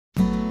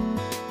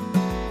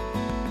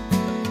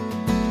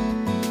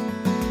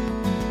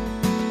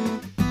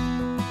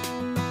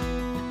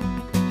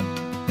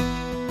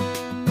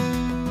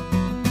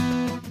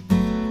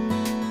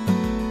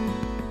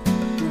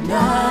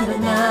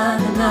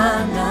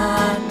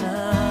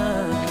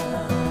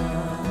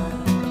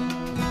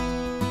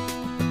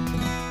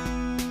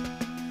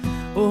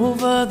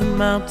Over the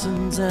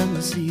mountains and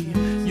the sea,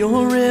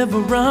 your river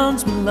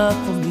runs with love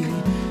for me.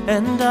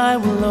 And I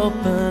will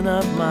open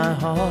up my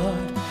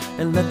heart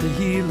and let the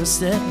healer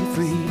set me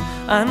free.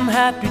 I'm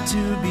happy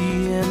to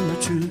be in the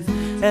truth,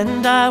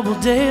 and I will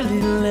daily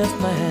lift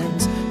my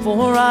hands,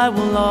 for I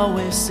will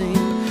always sing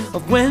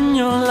of when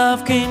your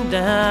love came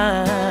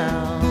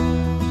down.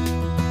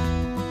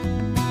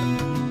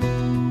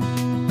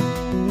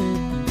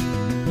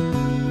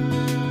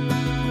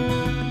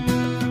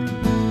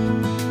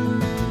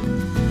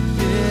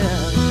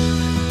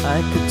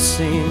 I could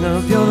sing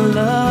of your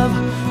love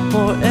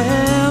forever.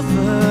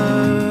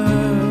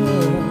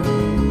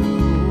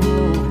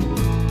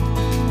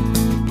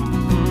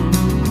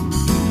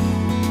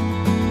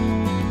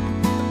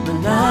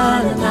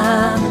 Na na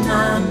na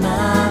na na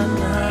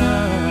na.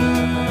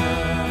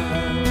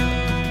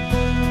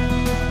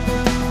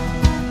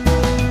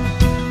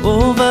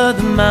 Over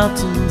the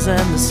mountains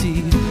and the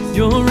sea,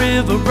 your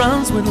river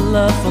runs with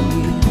love for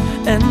me.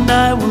 And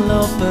I will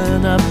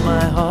open up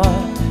my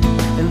heart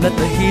and let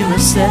the healer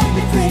set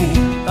me free.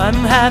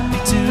 I'm happy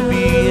to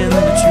be in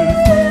the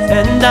truth,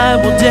 and I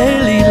will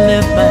daily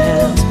lift my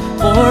hands,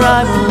 for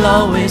I will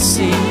always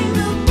sing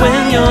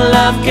when your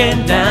love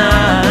came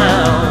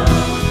down.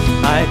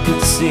 I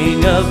could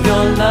sing of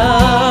your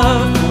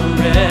love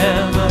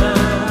forever.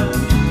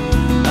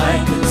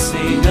 I could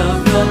sing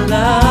of your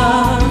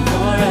love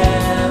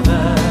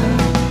forever.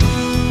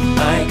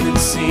 I could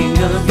sing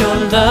of your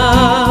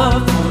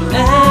love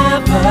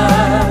forever.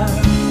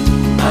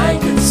 I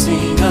could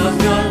sing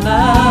of your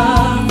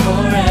love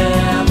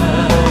forever.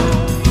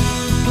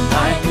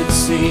 I could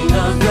sing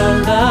of your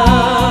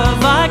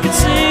love. I could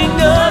sing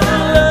of your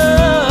love.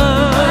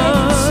 I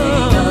could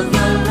sing of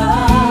your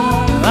love.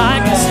 I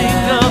could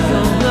sing of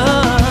your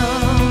love.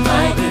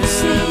 I could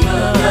sing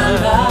of your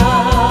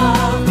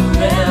love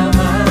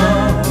forever.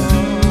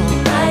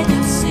 I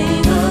could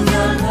sing of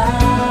your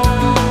love.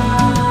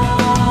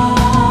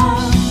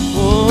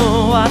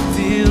 Oh, I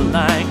feel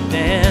like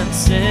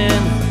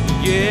dancing,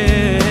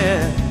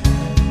 yeah.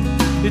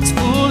 It's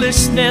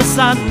foolishness,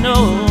 I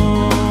know,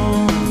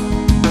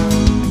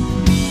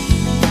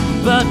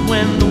 but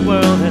when the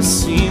world has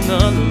seen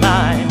the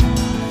light,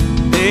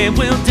 they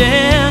will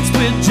dance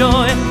with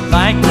joy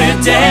like we're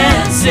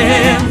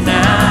dancing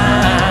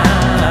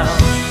now.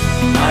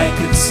 I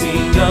could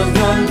sing of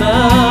your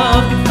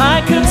love.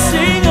 I could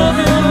sing of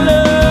your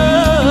love.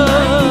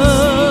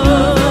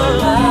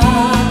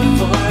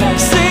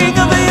 Sing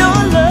of your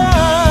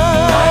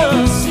love. I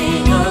could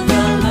sing of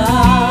your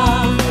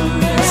love.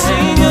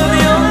 Sing of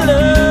your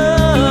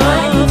love. I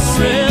could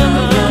sing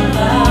of your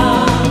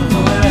love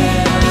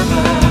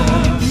forever.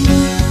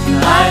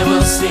 I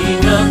will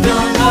sing of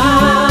your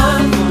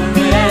love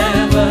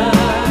forever.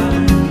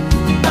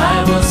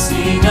 I will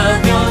sing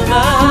of your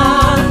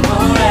love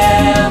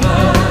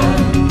forever.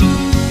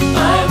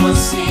 I will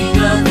sing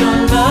of your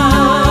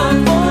love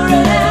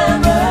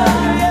forever.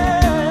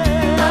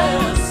 I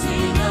will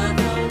sing of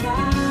your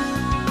love.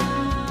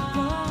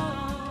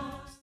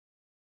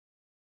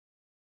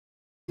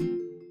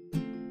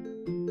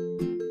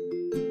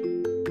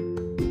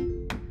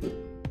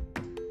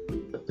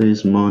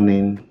 This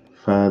morning,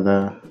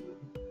 Father,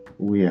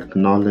 we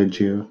acknowledge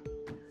you,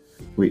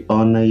 we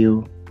honor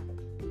you,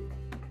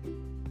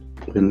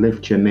 we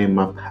lift your name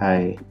up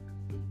high,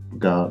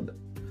 God.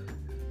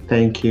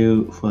 Thank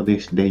you for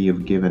this day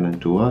you've given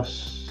unto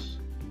us.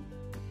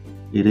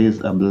 It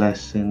is a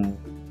blessing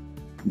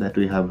that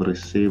we have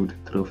received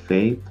through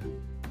faith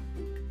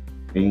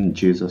in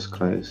Jesus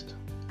Christ.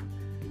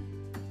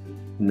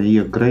 May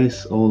your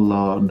grace, O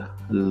Lord,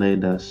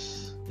 lead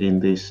us in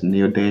this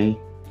new day.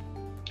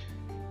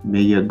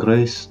 May your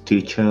grace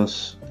teach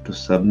us to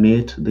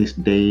submit this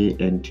day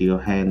into your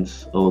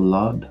hands, O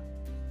Lord.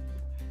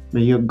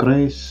 May your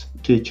grace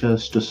teach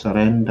us to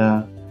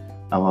surrender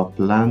our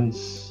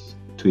plans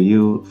to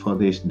you for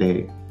this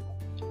day.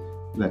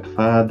 That,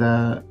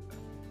 Father,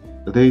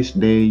 this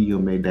day you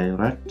may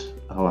direct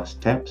our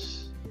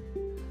steps.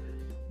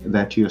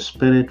 That your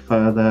Spirit,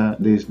 Father,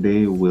 this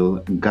day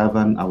will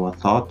govern our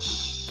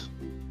thoughts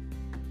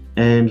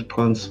and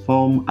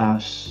transform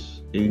us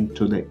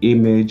into the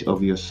image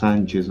of your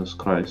Son, Jesus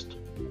Christ.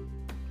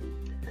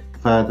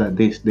 Father,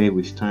 this day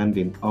we stand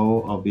in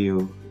awe of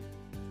you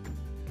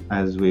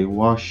as we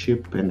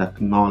worship and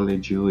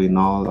acknowledge you in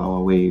all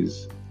our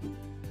ways.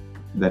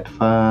 That,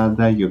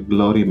 Father, your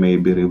glory may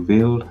be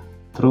revealed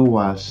through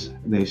us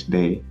this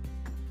day.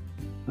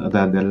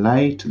 That the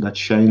light that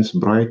shines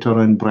brighter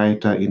and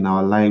brighter in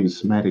our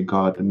lives, mighty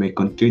God, may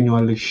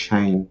continually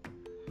shine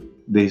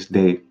this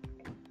day.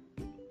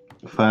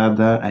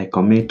 Father, I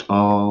commit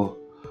all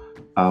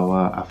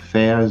our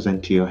affairs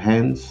into your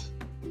hands.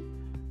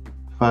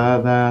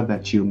 Father,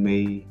 that you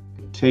may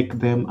take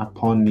them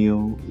upon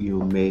you,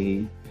 you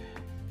may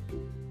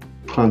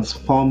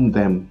transform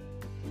them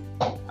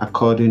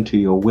according to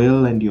your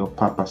will and your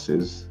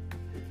purposes,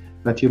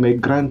 that you may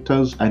grant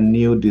us a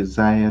new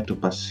desire to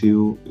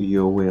pursue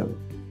your will.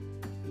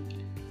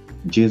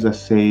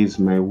 Jesus says,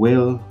 my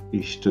will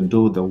is to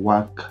do the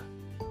work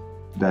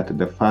that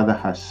the Father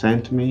has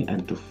sent me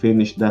and to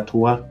finish that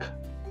work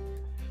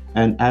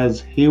And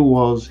as He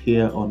was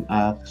here on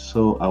earth,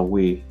 so are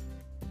we.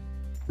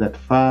 That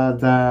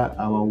Father,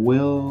 our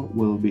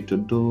will be to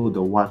do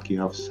the work You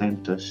have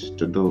sent us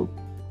to do.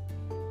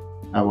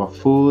 Our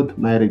food,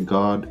 mighty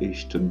God,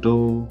 is to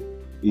do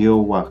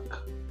Your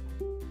work.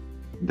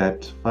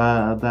 That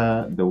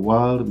Father, the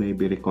world may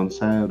be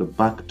reconciled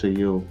back to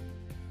You.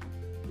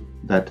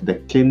 That the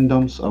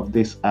kingdoms of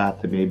this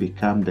earth may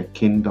become the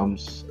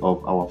kingdoms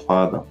of our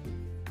Father.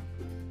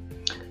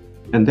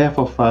 And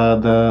therefore,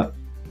 Father,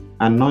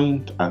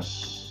 anoint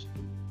us,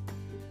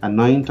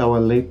 anoint our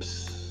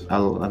lips,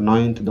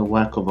 anoint the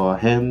work of our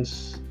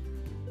hands,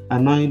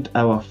 anoint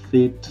our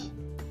feet,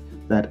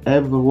 that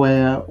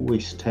everywhere we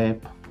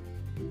step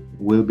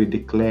will be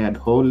declared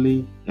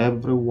holy.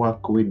 Every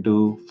work we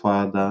do,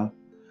 Father,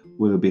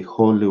 will be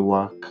holy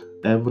work.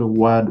 Every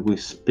word we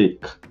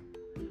speak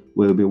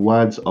will be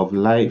words of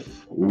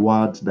life,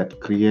 words that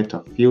create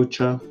a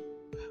future,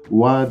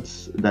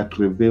 words that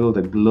reveal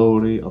the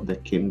glory of the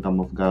kingdom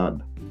of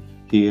God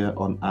here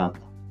on earth.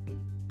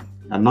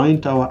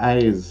 Anoint our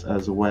eyes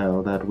as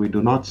well, that we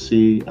do not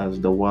see as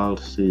the world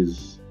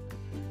sees,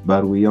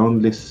 but we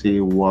only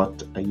see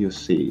what You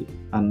see.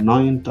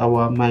 Anoint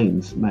our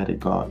minds, mighty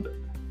God,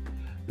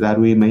 that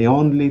we may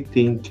only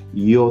think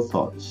Your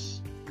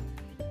thoughts.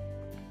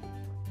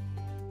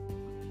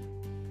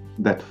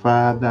 That,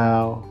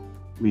 Father,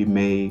 we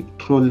may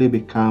truly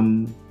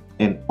become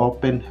an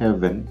open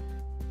heaven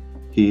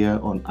here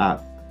on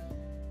earth.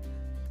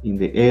 In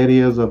the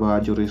areas of our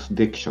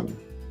jurisdiction,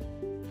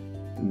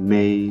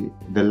 may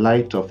the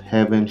light of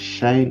heaven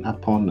shine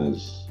upon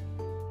us,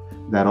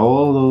 that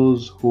all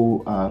those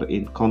who are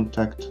in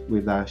contact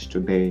with us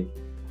today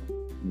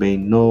may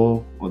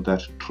know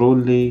that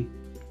truly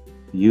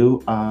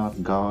You are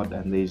God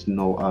and there is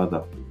no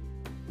other.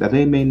 That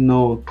they may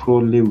know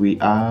truly we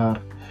are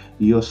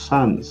Your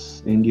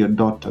sons and Your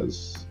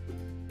daughters.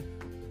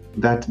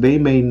 That they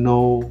may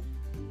know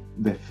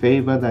the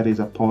favor that is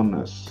upon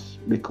us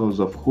because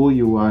of who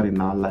You are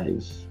in our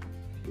lives.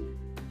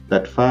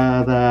 That,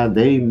 Father,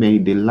 they may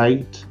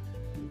delight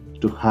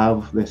to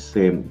have the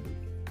same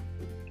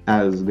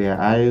as their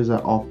eyes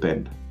are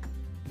opened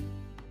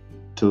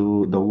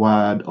to the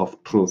word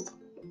of truth.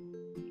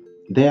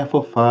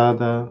 Therefore,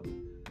 Father,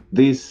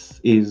 this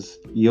is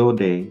Your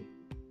day.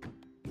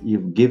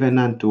 You've given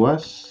unto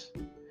us.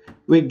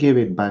 We give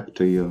it back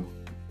to You,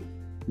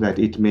 that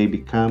it may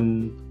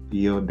become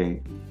Your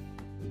day.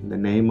 In the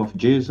name of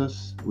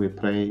Jesus, we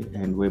pray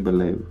and we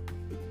believe.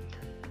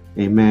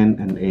 Amen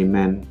and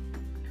amen.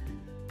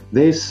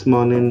 This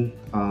morning,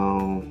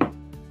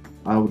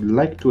 I would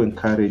like to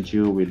encourage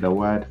you with a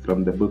word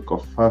from the book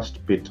of 1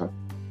 Peter,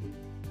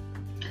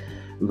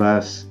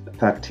 verse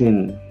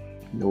 13.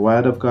 The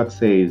word of God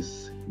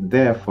says,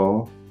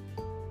 "Therefore,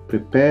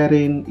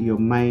 preparing your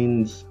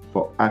minds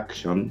for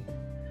action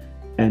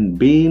and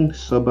being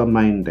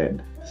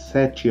sober-minded,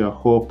 set your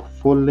hope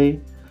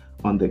fully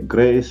on the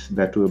grace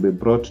that will be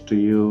brought to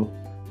you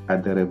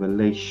at the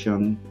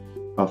revelation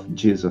of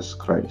Jesus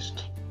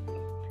Christ."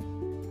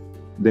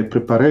 The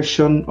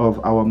preparation of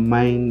our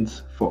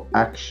minds for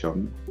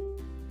action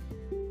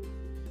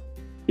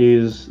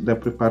is the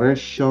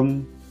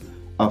preparation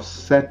of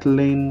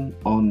settling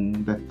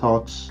on the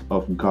thoughts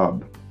of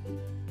God.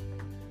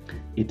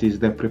 It is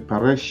the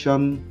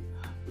preparation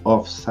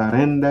of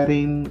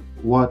surrendering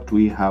what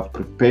we have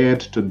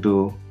prepared to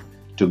do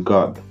to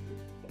God.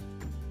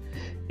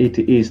 It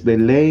is the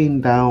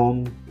laying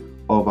down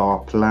of our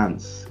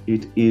plans.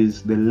 It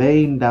is the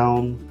laying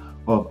down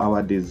of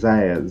our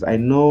desires. I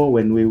know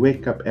when we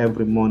wake up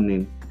every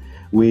morning,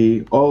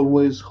 we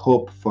always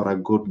hope for a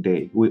good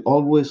day. We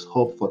always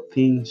hope for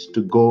things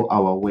to go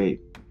our way.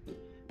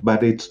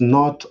 But it's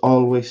not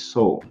always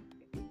so.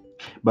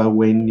 But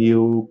when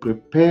you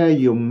prepare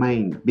your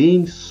mind,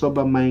 being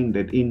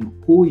sober-minded in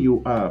who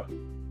you are,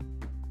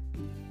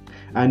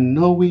 and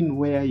knowing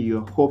where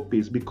your hope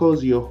is,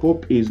 because your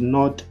hope is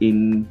not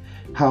in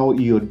how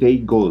your day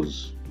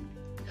goes.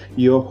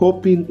 Your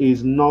hoping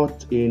is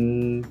not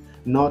in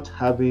not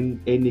having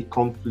any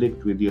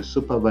conflict with your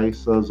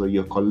supervisors or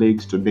your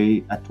colleagues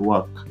today at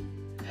work.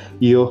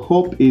 Your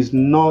hope is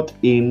not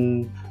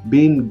in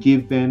being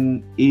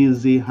given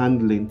easy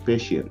handling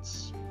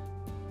patience.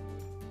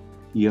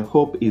 Your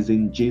hope is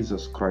in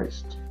Jesus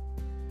Christ.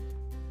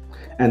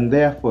 And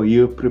therefore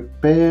you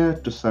prepare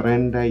to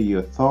surrender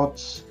your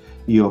thoughts,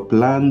 your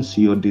plans,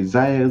 your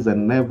desires,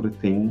 and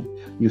everything.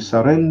 You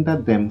surrender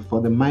them for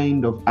the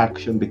mind of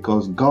action,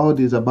 because God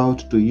is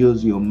about to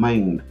use your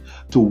mind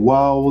to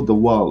wow the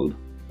world.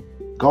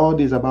 God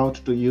is about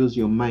to use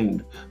your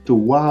mind to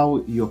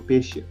wow your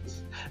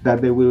patients,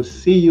 that they will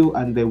see you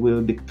and they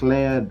will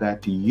declare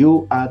that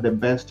you are the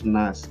best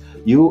nurse,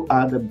 you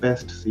are the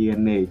best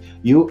CNA,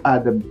 you are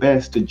the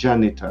best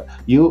janitor,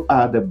 you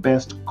are the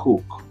best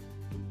cook.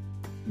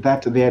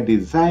 That their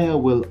desire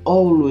will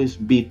always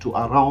be to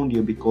around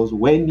you, because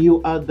when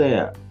you are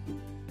there,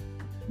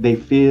 they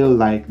feel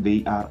like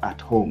they are at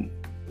home.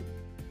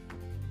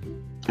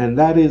 And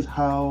that is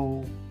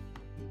how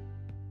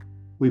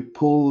we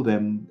pull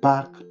them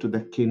back to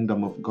the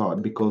kingdom of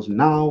God, because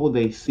now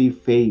they see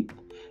faith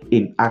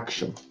in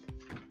action.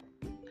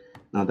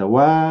 Now the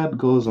word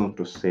goes on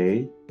to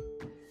say,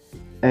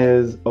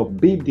 as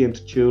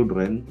obedient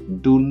children,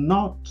 do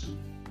not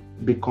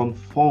be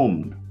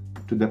conformed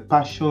to the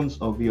passions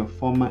of your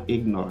former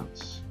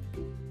ignorance.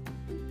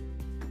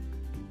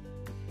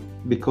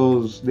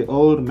 Because the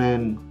old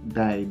man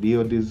died,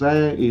 your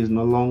desire is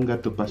no longer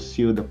to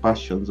pursue the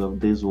passions of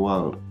this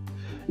world.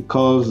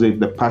 Because of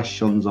the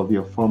passions of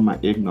your former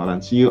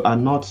ignorance, you are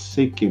not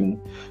seeking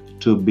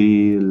to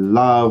be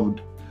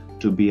loved,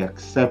 to be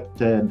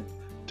accepted,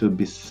 to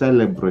be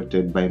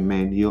celebrated by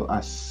men. You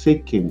are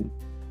seeking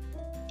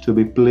to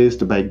be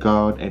pleased by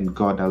God and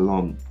God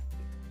alone.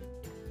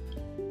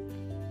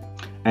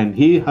 And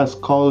He has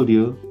called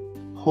you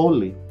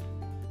holy.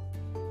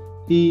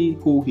 He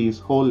who is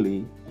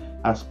holy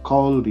has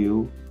called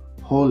you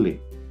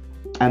holy.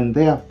 And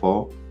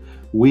therefore,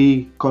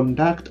 we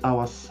conduct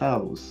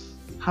ourselves,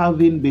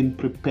 having been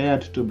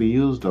prepared to be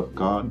used of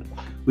God,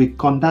 we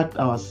conduct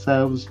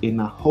ourselves in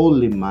a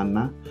holy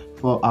manner,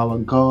 for our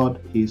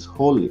God is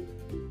holy.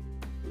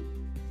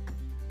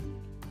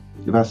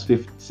 Verse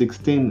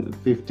 15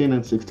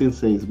 and 16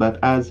 says, but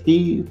as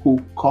He who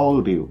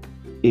called you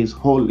is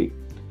holy,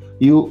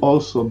 you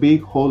also be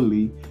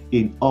holy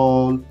in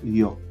all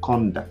your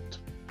conduct.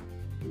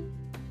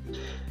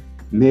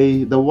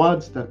 May the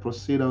words that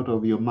proceed out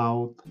of your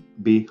mouth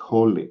be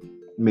holy.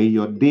 May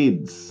your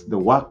deeds, the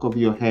work of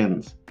your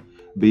hands,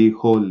 be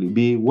holy.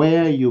 Be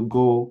where you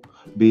go,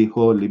 be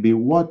holy. Be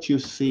what you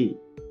see,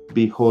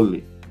 be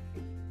holy.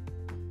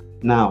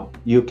 Now,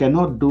 you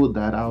cannot do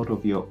that out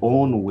of your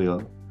own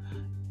will.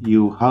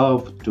 You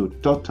have to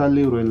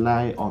totally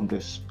rely on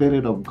the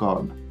Spirit of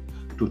God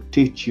to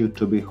teach you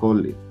to be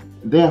holy.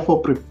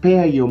 Therefore,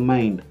 prepare your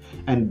mind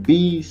and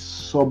be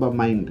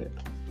sober-minded.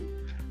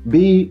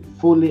 Be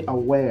fully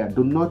aware.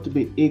 Do not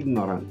be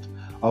ignorant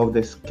of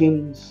the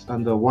schemes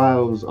and the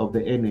wiles of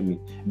the enemy.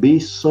 Be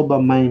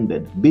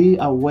sober-minded. Be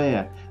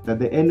aware that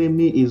the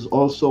enemy is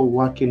also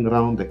working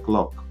round the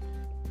clock.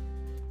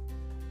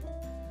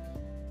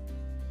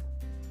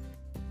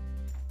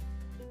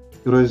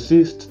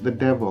 Resist the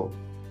devil,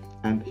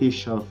 and he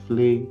shall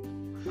flee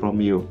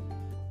from you.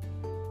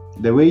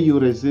 The way you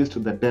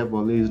resist the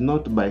devil is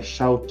not by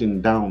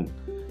shouting down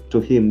to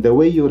him. The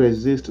way you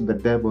resist the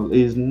devil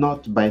is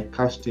not by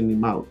casting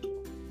him out.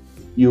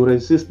 You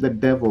resist the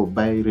devil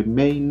by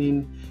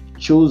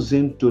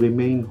choosing to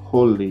remain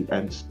holy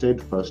and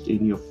steadfast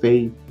in your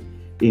faith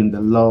in the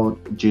Lord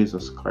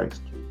Jesus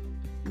Christ.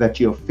 That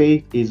your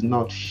faith is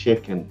not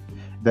shaken,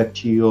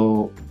 that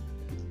your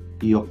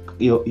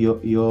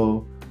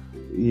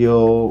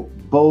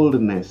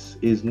boldness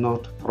is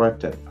not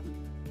threatened,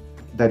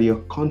 that your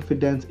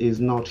confidence is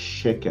not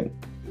shaken.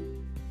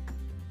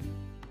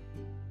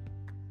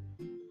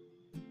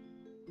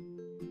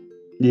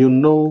 You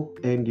know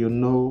and you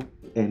know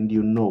and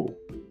you know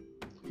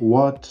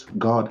what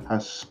God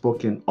has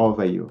spoken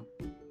over you.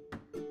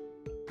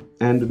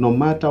 And no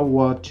matter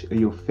what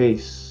you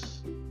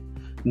face,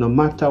 no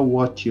matter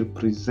what you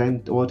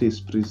present, what is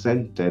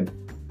presented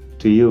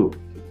to you,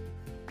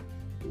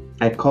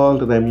 I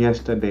called them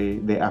yesterday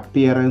the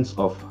appearance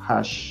of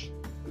harsh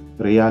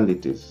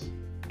realities.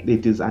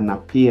 It is an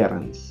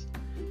appearance.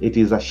 It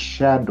is a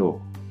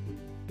shadow.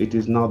 It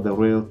is not the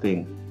real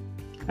thing.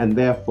 And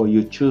therefore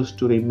you choose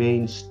to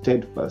remain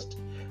steadfast,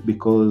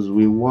 because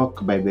we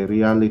walk by the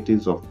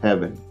realities of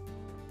heaven.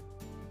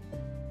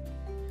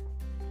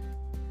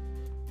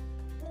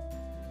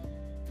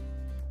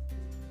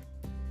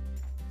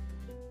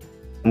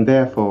 And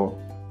therefore,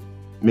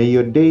 may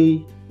your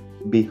day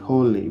be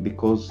holy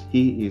because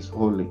He is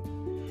holy.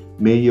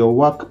 May your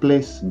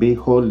workplace be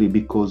holy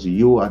because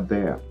you are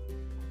there.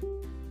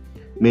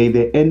 May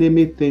the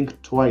enemy think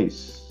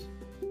twice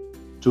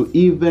to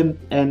even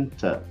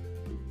enter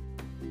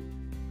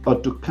or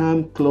to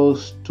come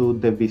close to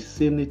the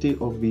vicinity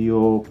of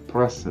your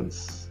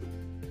presence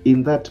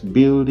in that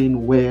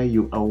building where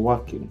you are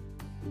working,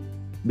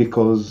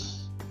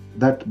 because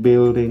that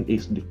building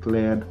is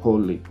declared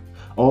holy.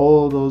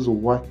 All those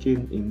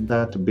working in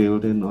that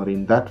building or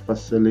in that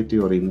facility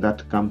or in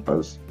that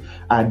campus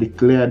are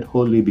declared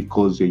holy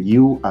because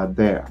you are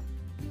there.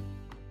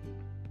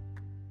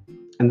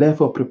 And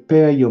therefore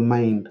prepare your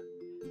mind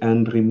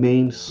and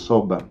remain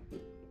sober.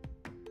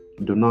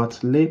 Do not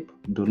sleep,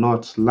 do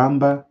not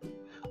slumber.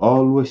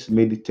 Always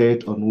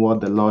meditate on what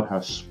the Lord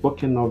has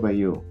spoken over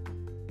you,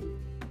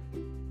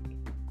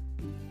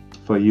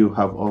 for you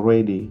have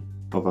already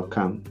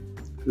overcome.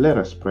 Let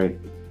us pray.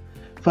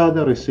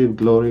 Father, receive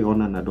glory,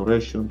 honor, and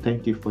adoration.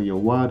 Thank you for your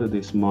word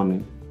this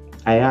morning.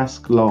 I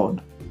ask,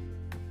 Lord,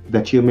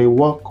 that you may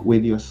walk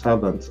with your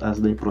servants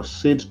as they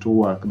proceed to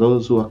work,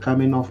 those who are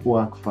coming off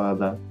work,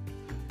 Father.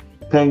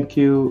 Thank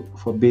you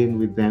for being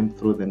with them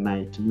through the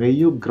night. May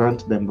you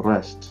grant them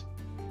rest.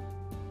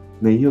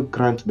 May you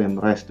grant them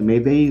rest. May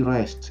they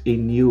rest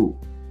in you,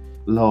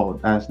 Lord,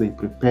 as they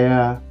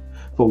prepare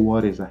for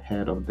what is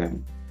ahead of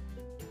them.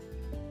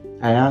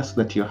 I ask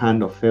that your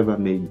hand of favor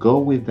may go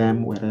with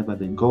them wherever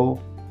they go,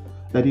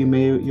 that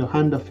your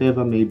hand of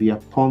favor may be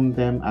upon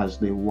them as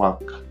they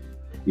work,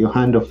 Your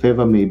hand of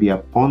favor may be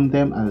upon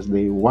them as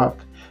they work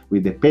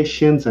with the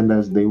patients and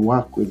as they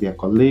work with their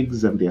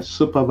colleagues and their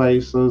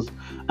supervisors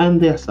and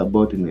their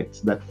subordinates.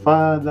 That,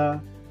 Father,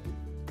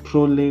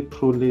 truly,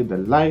 truly the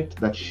light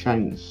that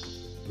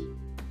shines,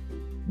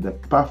 the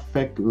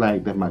perfect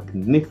light, the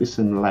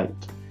magnificent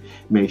light,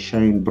 may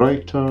shine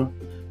brighter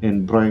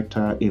and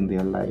brighter in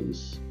their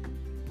lives.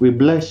 We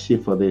bless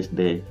you for this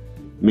day.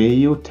 May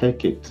you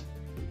take it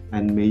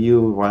and may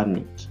you run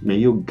it. May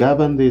you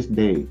govern this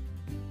day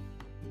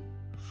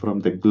from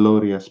the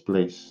glorious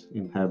place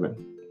in heaven.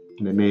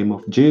 In the name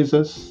of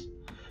Jesus,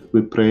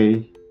 we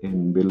pray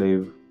and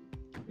believe.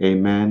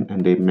 Amen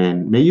and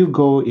amen. May you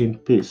go in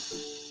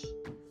peace.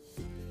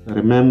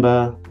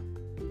 Remember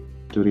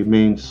to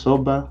remain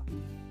sober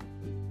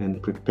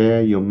and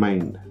prepare your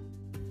mind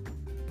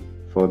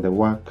for the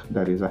work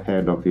that is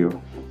ahead of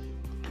you.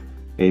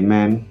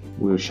 Amen.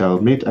 We shall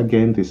meet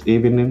again this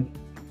evening.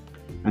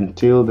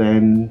 Until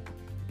then,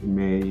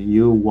 may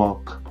you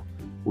walk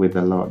with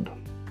the Lord.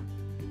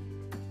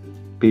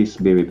 Peace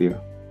be with you.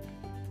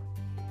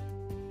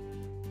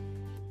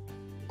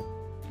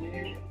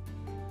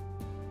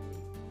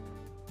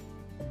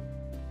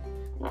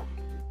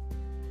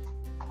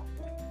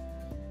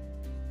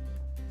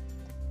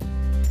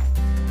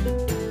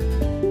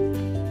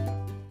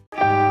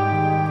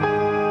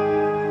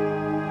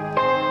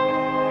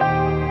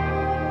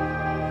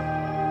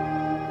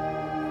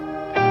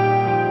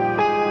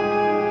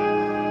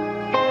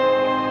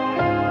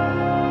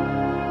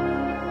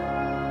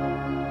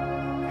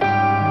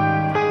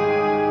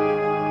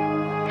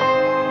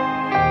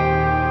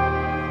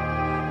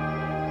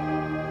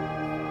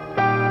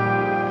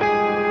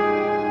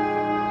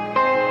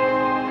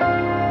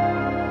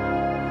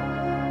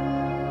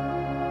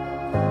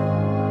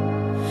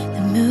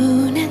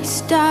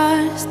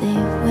 Stars they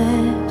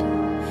wed,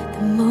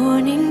 the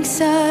morning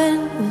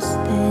sun was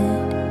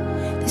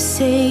dead, the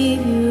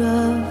Savior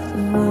of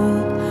the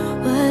world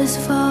was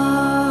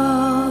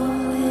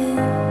fallen.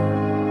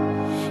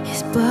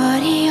 His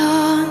body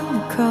on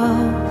the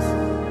cross,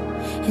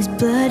 his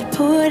blood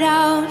poured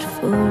out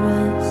for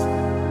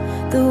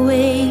us, the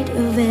weight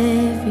of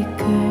every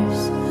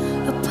curse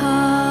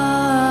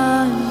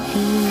upon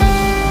him.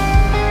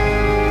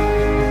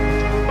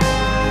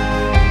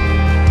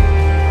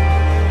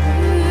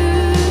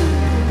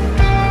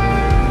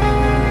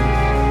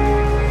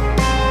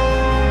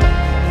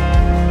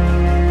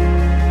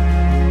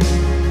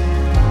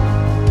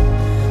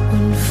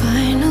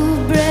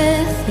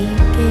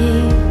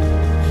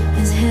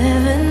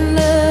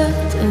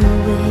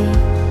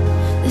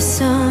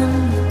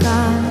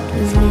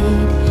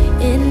 Away.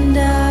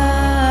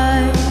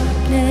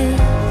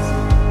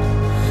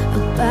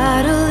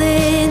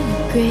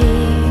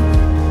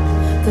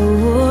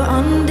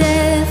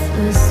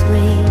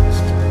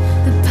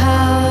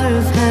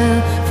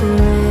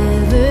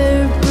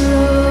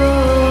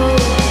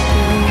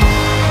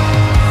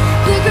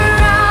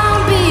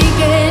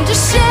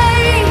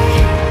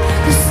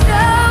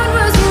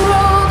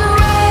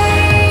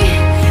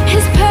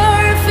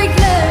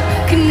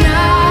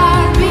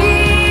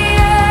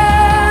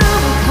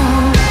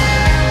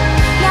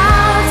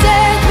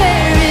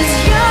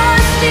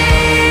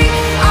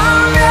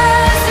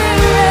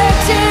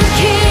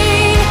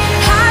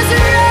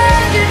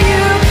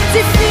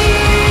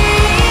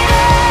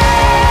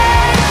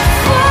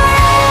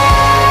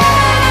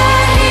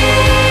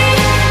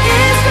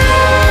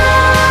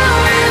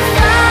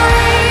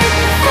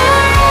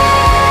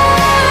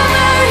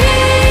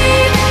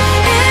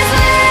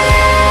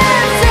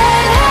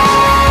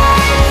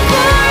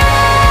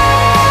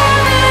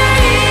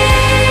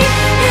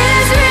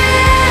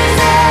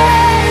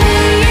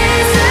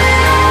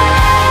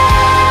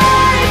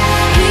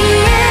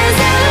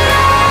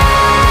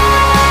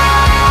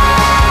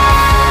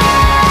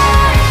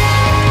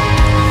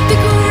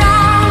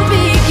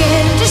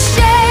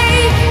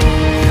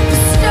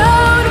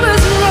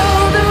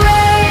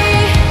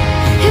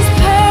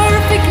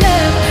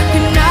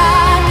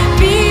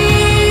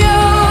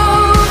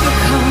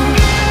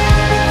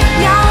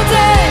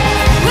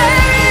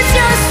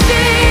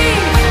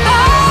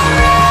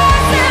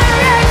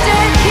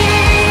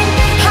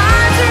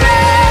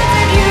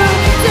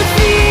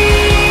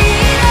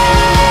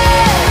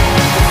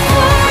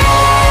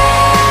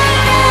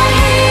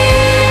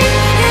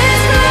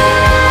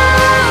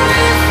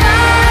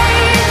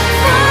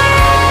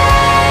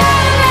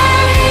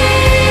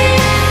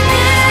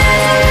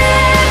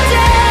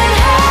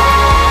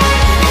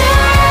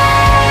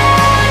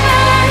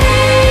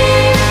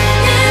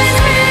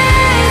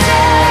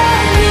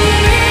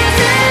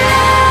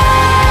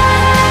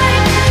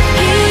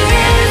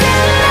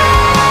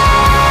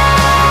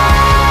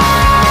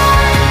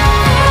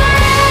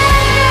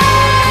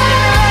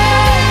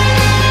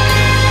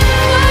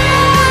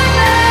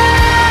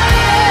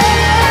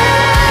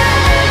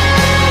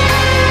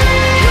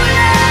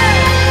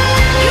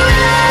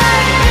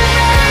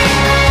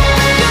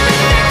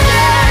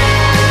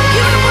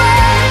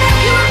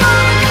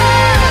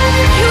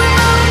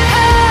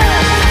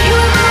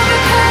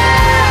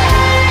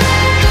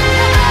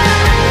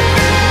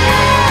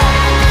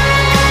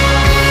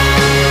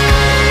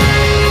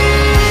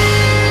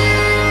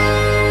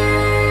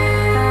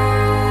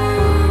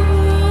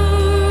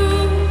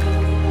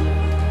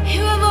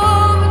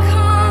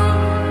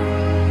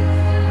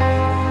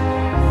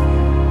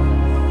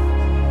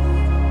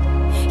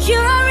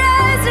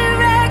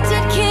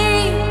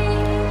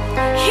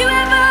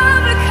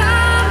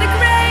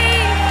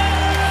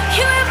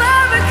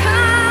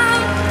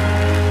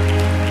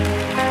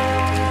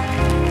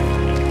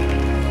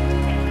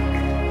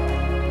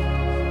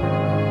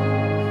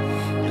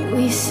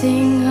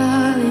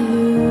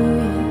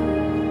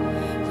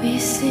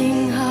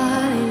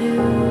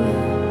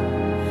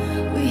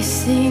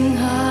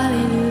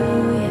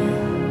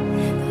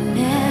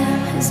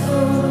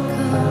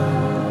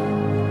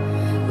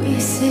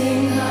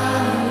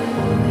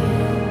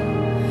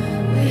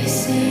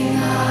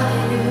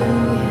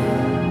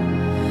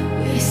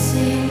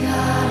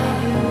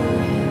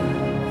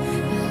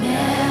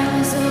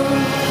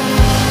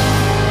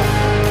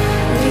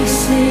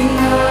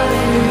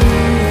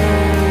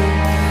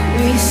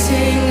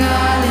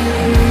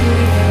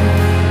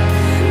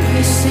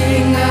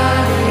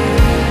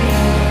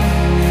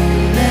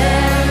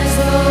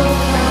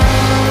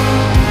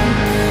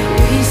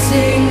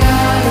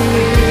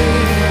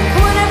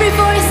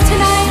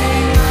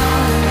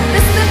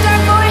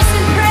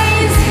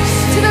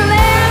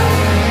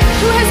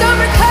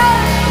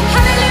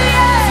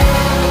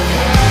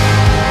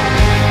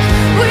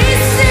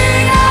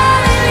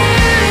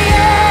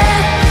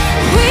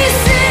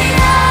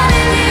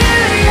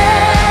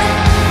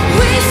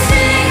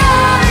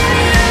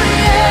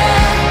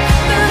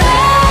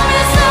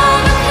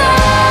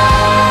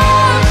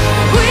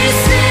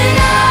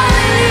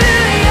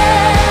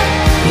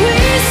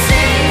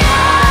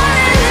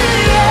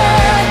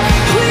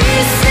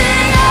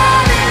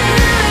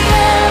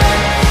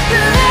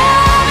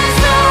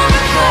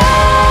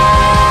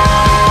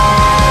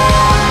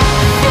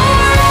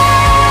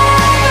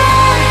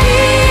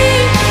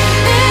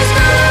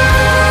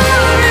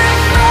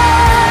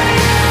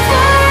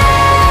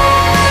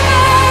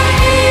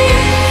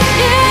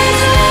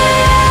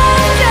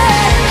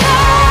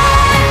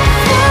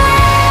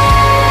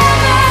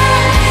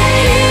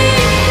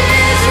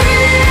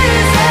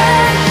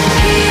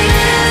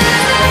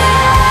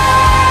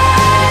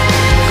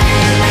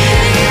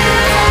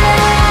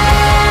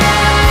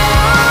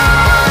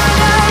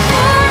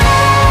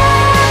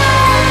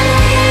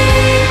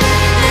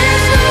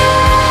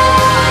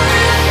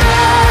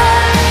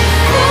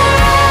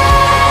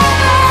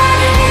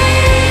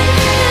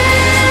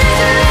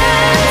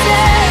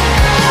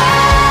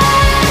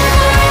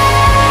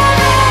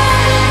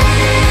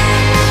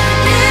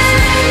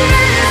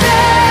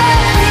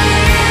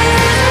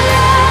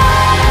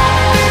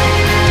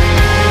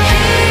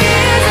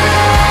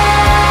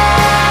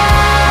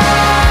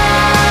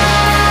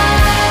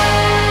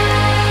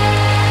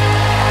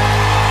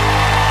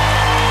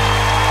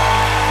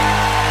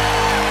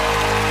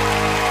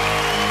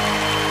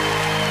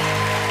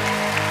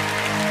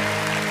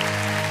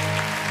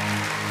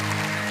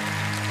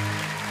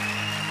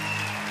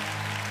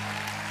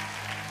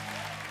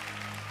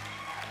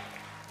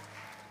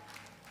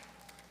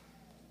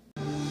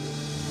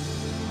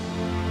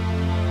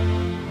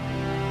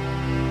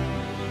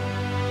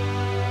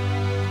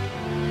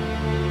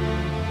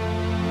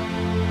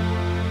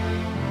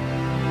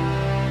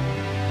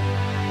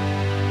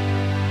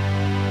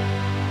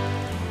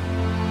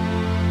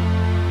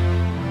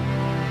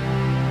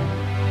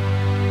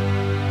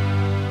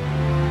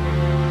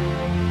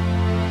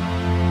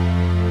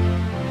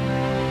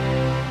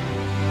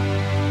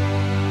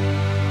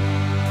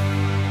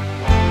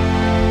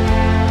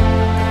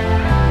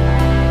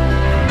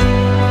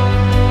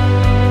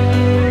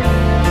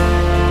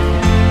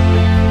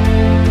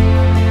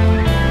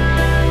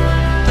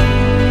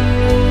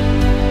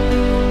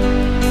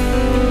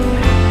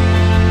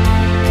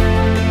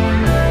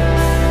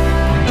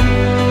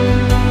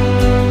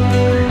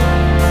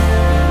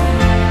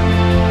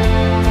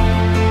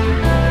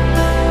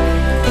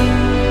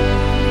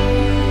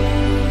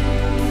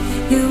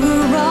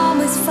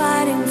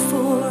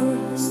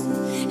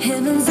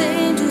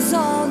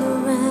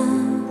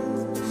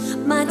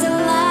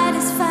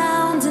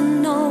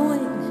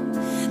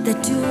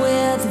 you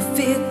wear the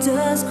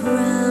victor's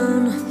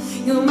crown.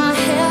 You're my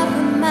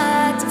helper,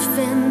 my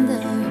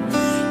defender.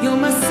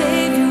 You're my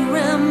savior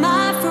and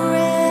my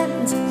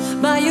friend.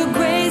 By your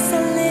grace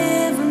I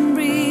live and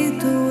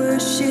breathe to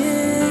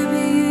worship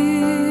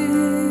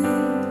you.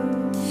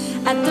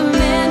 At the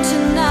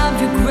mention of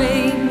your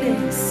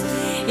greatness,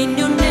 in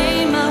your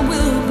name I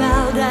will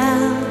bow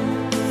down.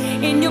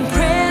 In your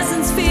presence